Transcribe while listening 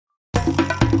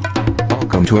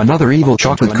welcome to another Evil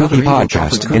Chocolate Cookie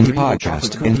podcast.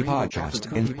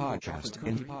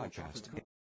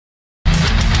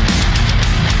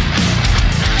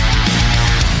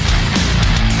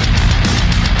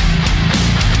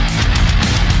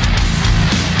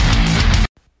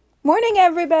 Morning,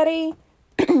 everybody.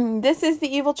 This is the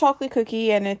Evil Chocolate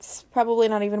Cookie, and it's probably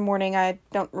not even morning. I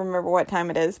don't remember what time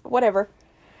it is, but whatever.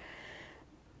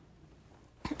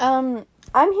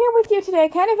 I'm here with you today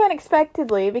kind of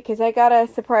unexpectedly because I got a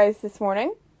surprise this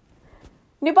morning.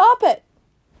 New Bop It!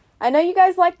 I know you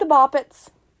guys like the Bop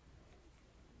Its,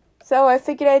 so I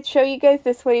figured I'd show you guys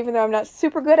this one even though I'm not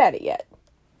super good at it yet.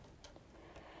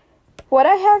 What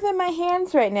I have in my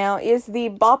hands right now is the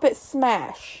Bop It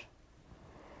Smash.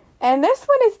 And this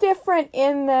one is different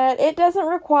in that it doesn't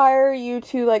require you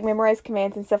to memorize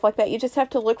commands and stuff like that. You just have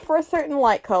to look for a certain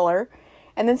light color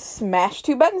and then smash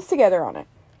two buttons together on it.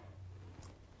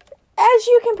 As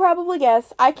you can probably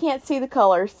guess, I can't see the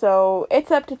color, so it's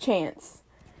up to chance.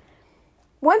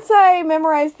 Once I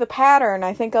memorize the pattern,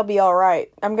 I think I'll be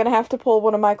alright. I'm going to have to pull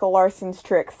one of Michael Larson's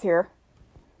tricks here.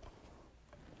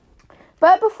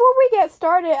 But before we get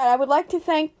started, I would like to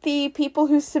thank the people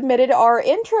who submitted our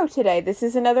intro today. This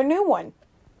is another new one.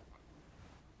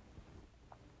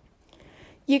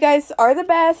 You guys are the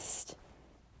best,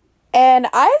 and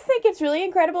I think it's really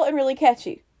incredible and really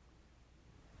catchy.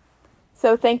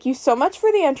 So thank you so much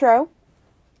for the intro.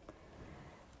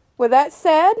 With that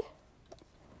said,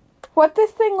 what this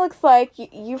thing looks like,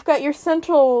 you've got your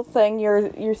central thing,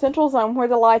 your central zone where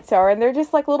the lights are, and they're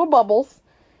just like little bubbles.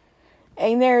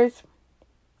 And there's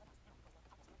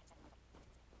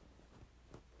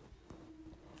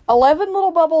 11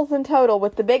 little bubbles in total,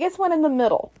 with the biggest one in the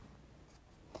middle.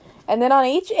 And then on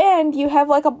each end, you have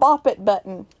like a Bop It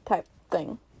button type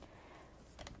thing.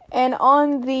 And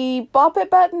on the Bop It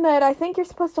button that I think you're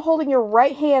supposed to hold in your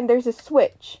right hand, there's a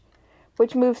switch,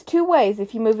 which moves two ways.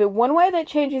 If you move it one way, that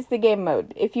changes the game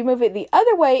mode. If you move it the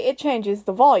other way, it changes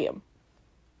the volume.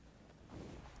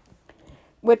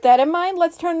 With that in mind,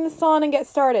 let's turn this on and get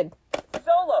started.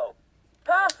 Solo.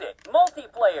 Pass it.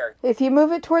 Multiplayer. If you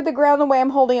move it toward the ground the way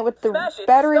I'm holding it with the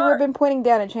battery ribbon pointing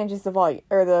down, it changes the volume,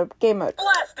 or the game mode.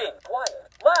 Blasting. Quiet.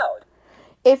 Loud.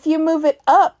 If you move it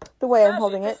up the way I'm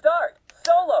holding it, start.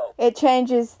 Solo. it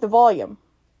changes the volume.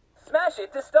 Smash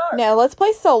it to start. Now let's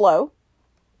play solo.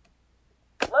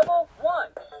 Level 1.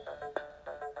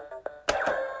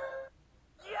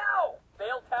 Yow!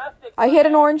 Failtastic. I hit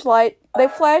an orange light. They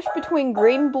flash between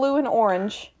green, blue, and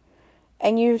orange.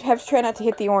 And you have to try not to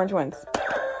hit the orange ones.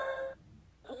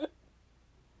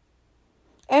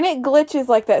 And it glitches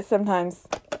like that sometimes.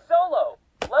 Solo.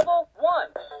 Level 1.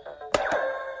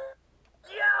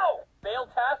 Yow!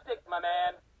 Failtastic, my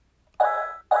man.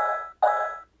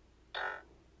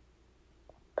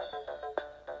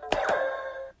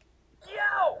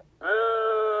 Yow!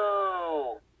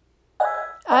 Boo!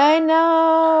 I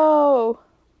know.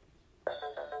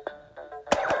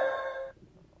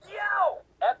 Yow!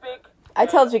 Epic. I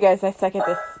told you guys I suck at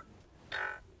this.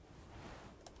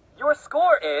 Your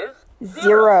score is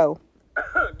 0.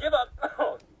 Give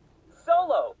up.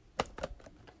 Solo.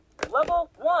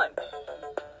 Level 1.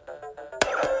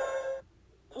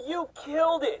 You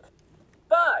killed it.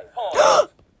 5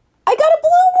 points. I got a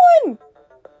blue one!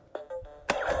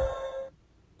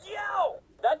 Yow!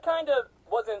 That kind of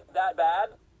wasn't that bad.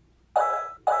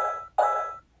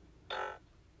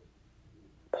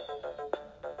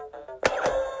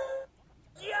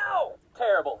 Yow!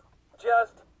 Terrible.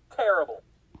 Just terrible.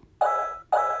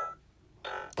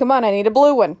 Come on, I need a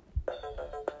blue one.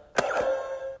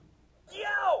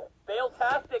 Yow!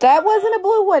 Failtastic. That wasn't a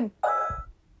blue one.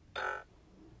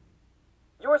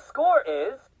 Your score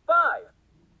is 5.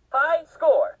 High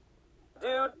score.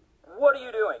 Dude, what are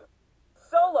you doing?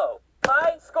 Solo.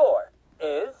 High score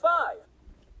is 5.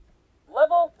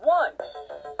 Level 1.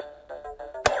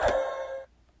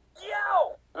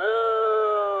 Yow!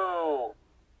 Boo!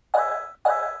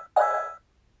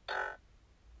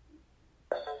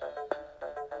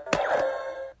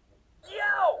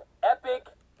 Yow! Epic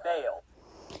fail.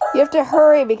 You have to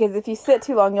hurry because if you sit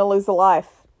too long, you'll lose a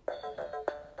life.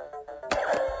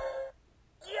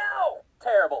 Yow!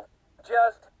 Terrible.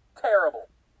 Just terrible.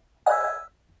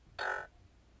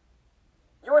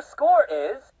 Your score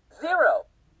is 0.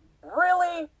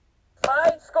 Really?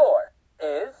 High score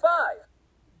is 5.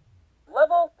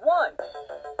 Level 1.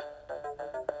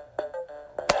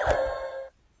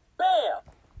 Bam!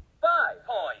 5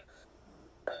 points.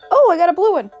 Oh, I got a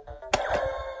blue one.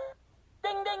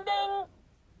 Ding, ding, ding.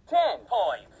 10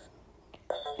 points.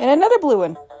 And another blue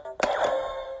one.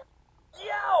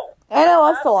 Yow! I know,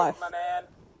 lost a life. My man.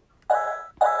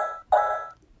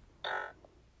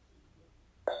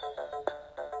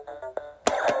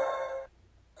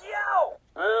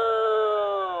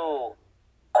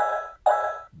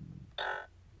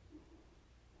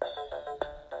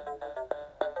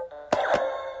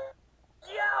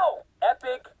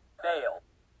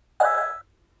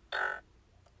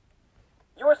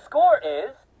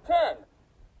 is 10.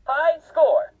 High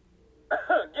score.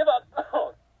 Give up.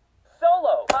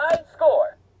 Solo. High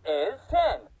score is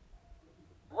 10.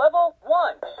 Level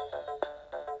 1.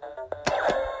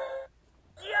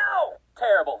 Yo!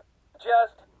 Terrible.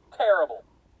 Just terrible.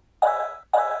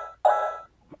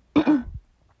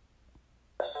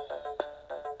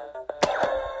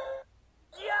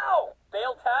 Yo!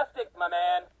 Failtastic, my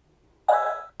man.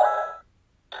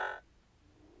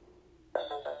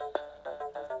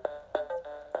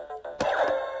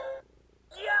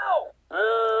 Yo!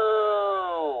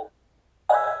 Boo!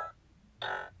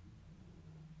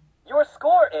 Your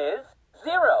score is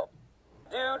 0.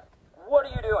 Dude, what are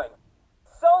you doing?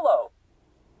 Solo.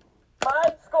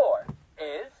 My score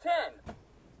is 10.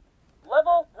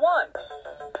 Level 1.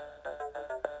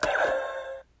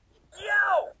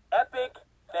 Yo! Epic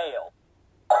fail.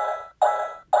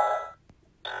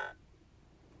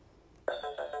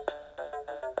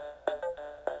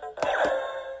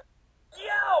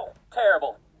 Yo!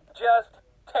 Terrible. Just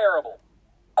terrible.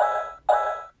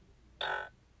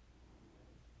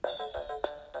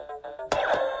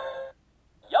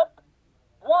 Yup.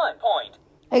 1 point.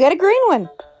 I got a green one.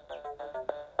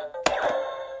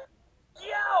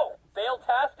 Yo!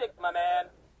 Failtastic, my man.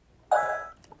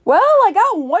 Well, I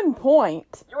got 1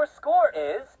 point. Your score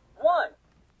is 1.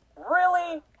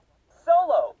 Really?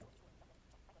 Solo.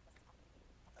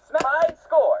 My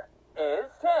score is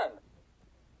 10.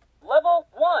 Level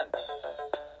 1.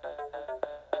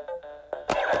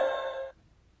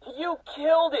 You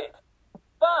killed it.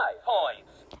 5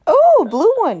 points. Ooh,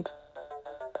 blue one.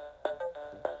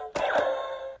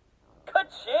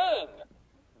 Ka-ching.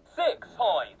 6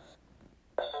 points.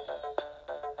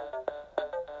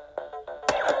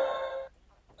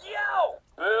 Yo!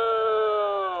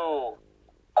 Boo!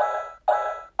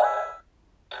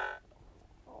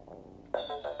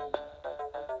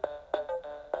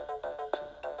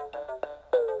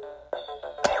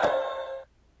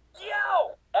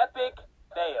 Yo! Epic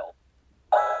fail.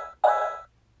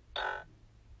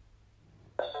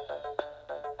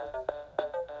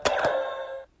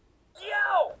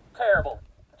 Yo! Terrible.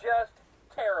 Just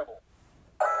terrible.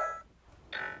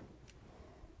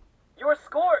 Your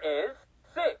score is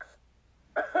 6.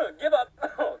 Give up.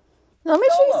 Now, let me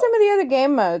show you some of the other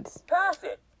game modes. Pass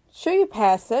it. Show you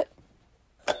pass it.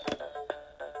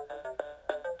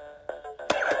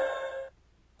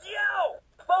 Yo!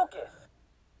 Focus.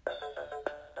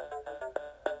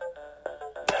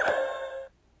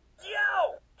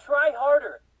 Yo! Try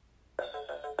harder.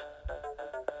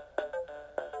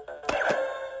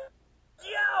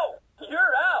 Yo!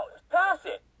 You're out. Pass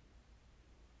it.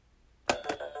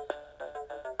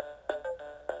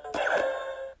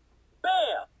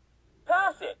 Bam!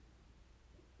 Pass it.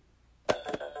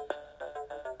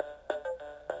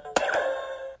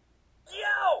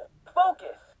 Yo!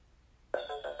 Focus.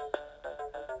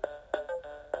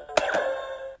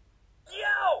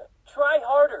 Yo! Try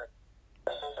harder.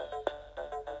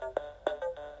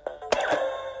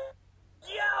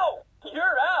 Yo!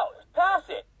 You're out. Pass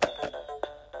it.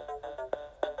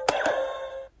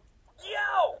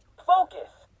 Yo!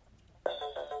 Focus.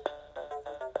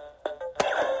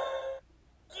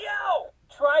 Yo!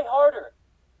 Try harder.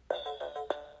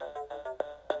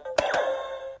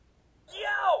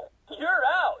 Yo! You're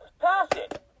out. Pass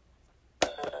it.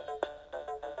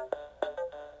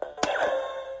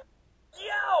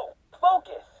 Yo!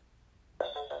 Focus.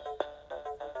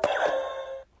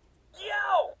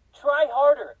 Yo! Try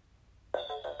harder.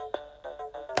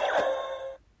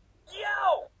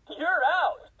 Yo! You're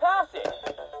out. Pass it.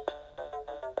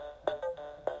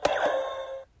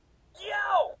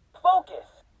 Yo! Focus.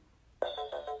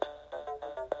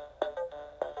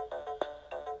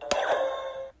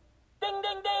 Ding,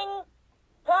 ding, ding.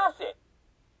 Pass it.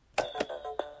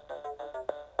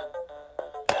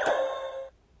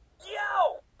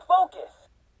 Yo! Focus.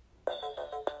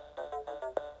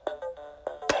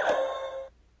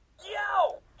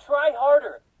 Yo! Try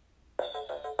harder.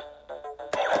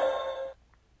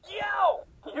 Yo!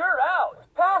 You're out.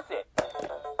 Pass it.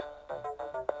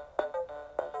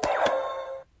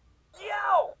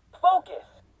 Yo! Focus.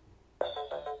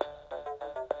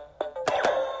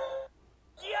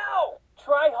 Yo!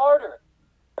 Try harder.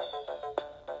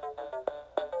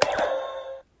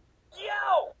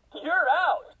 Yo! You're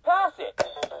out. Pass it.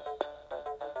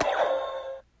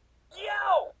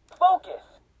 Yo! Focus.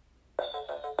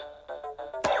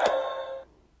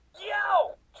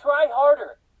 Yo! Try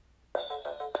harder.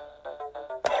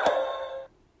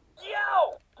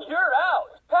 Yo! You're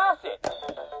out. Pass it.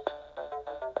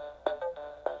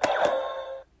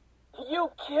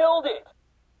 You killed it.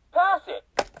 Pass it.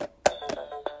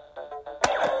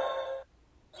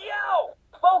 Yo!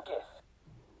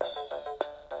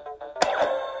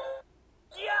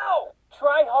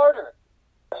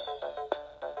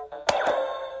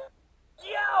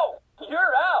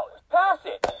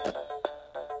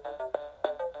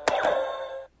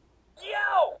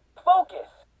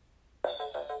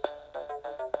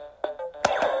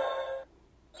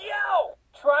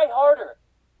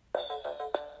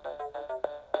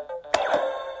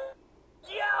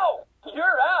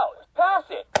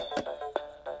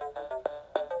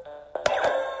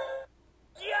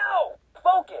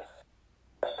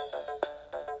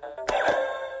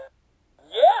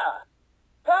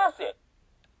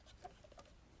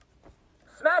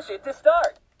 Smash it to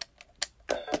start.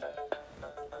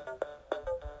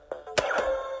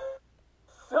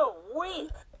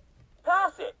 Sweet!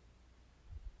 Pass it.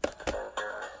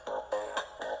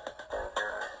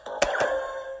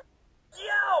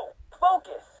 Yo!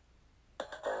 Focus.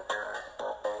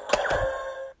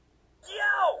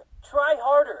 Yo! Try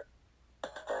harder.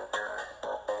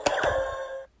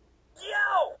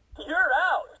 Yo! You're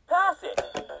out. Pass it.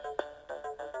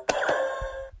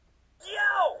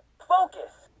 Yo!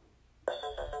 Focus.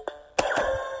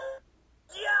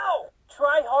 Yo!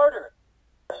 Try harder.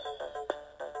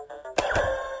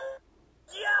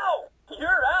 Yo!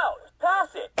 You're out.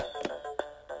 Pass it.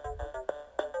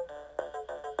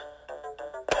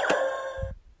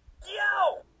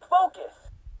 Yo! Focus.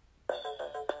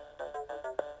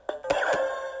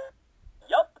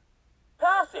 Yup.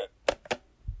 Pass it.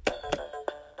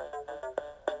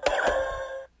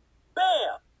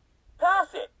 Bam!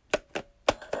 Pass it.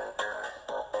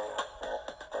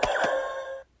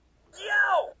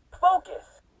 Yo!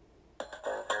 Focus.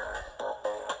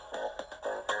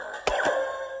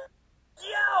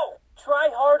 Yo! Try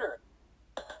harder.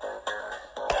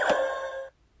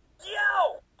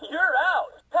 Yo! You're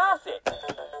out. Pass it.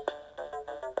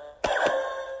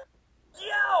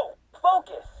 Yo!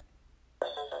 Focus.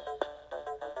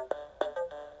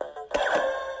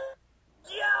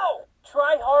 Yo!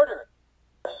 Try harder.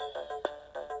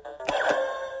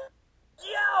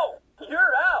 Yo!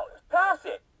 You're out. Pass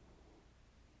it.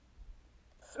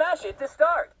 Smash it to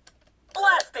start.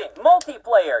 Blasting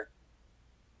multiplayer.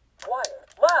 Quiet.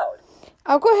 Loud.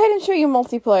 I'll go ahead and show you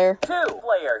multiplayer. 2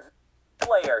 players.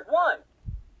 Player 1.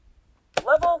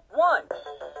 Level 1.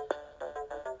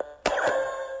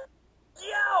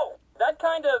 Yo! That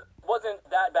kind of wasn't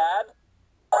that bad.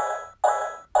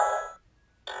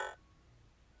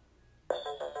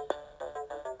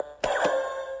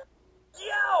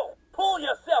 Yo! Pull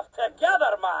yourself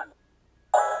together, man!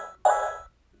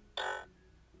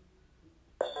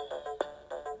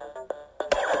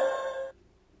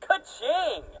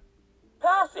 Ka-ching!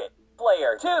 Pass it,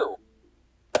 player 2.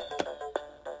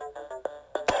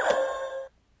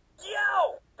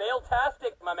 Yo!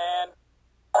 Failtastic, my man.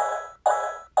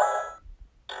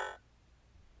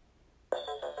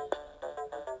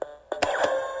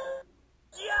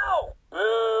 Yo!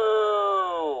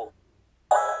 Boo!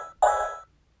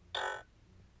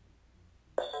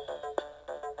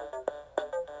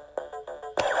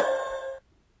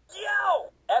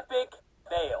 Yo! Epic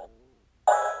fail.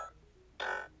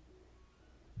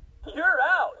 You're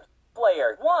out.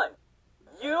 Player 1.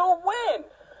 You win.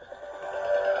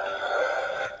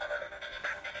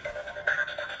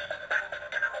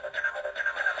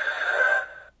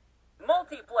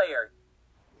 Multiplayer.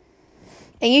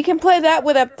 And you can play that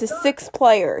with up to 6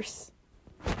 players.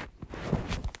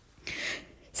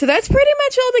 So that's pretty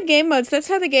much all the game modes. That's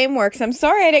how the game works. I'm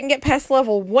sorry I didn't get past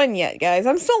level 1 yet, guys.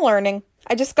 I'm still learning.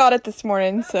 I just got it this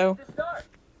morning, so. To start.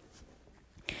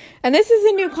 And this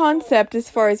is a new concept as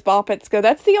far as Bop Its go.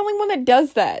 That's the only one that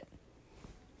does that.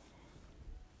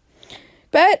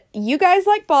 But you guys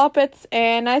like Bop Its,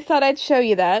 and I thought I'd show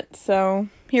you that. So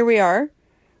here we are.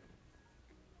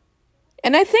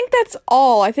 And I think that's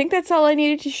all. I think that's all I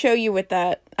needed to show you with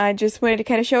that. I just wanted to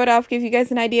kind of show it off, give you guys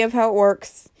an idea of how it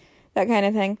works. That kind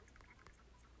of thing.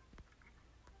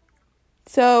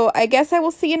 So I guess I will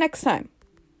see you next time.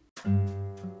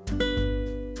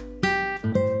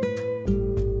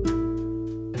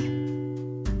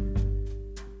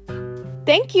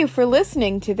 Thank you for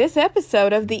listening to this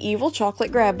episode of the Evil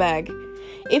Chocolate Grab Bag.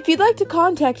 If you'd like to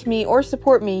contact me or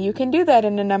support me, you can do that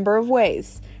in a number of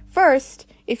ways. First,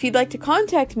 if you'd like to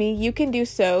contact me, you can do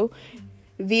so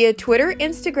via Twitter,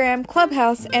 Instagram,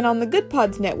 Clubhouse, and on the Good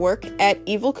Pods network at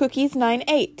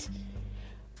evilcookies98.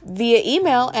 Via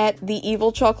email at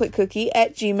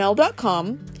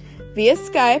theevilchocolatecookie@gmail.com. Via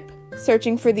Skype,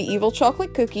 searching for the Evil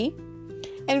Chocolate Cookie.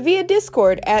 And via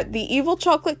Discord at the Evil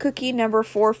Chocolate Cookie number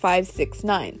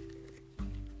 4569.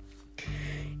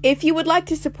 If you would like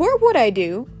to support what I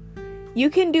do, you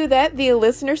can do that via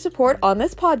listener support on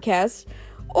this podcast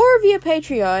or via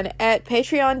Patreon at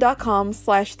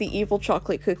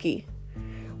patreon.com/theevilchocolatecookie.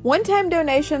 One-time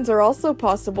donations are also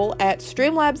possible at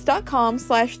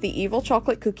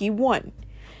streamlabs.com/theevilchocolatecookie1.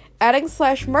 Adding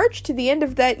 /merch to the end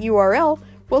of that URL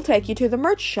will take you to the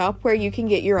merch shop where you can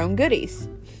get your own goodies.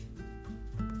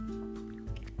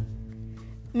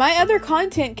 My other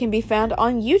content can be found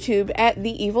on YouTube at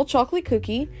The Evil Chocolate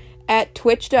Cookie, at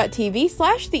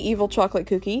twitch.tv/The Evil Chocolate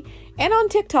Cookie, and on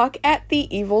TikTok at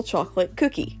The Evil Chocolate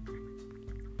Cookie.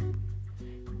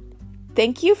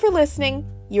 Thank you for listening,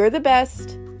 you're the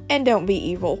best, and don't be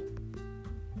evil.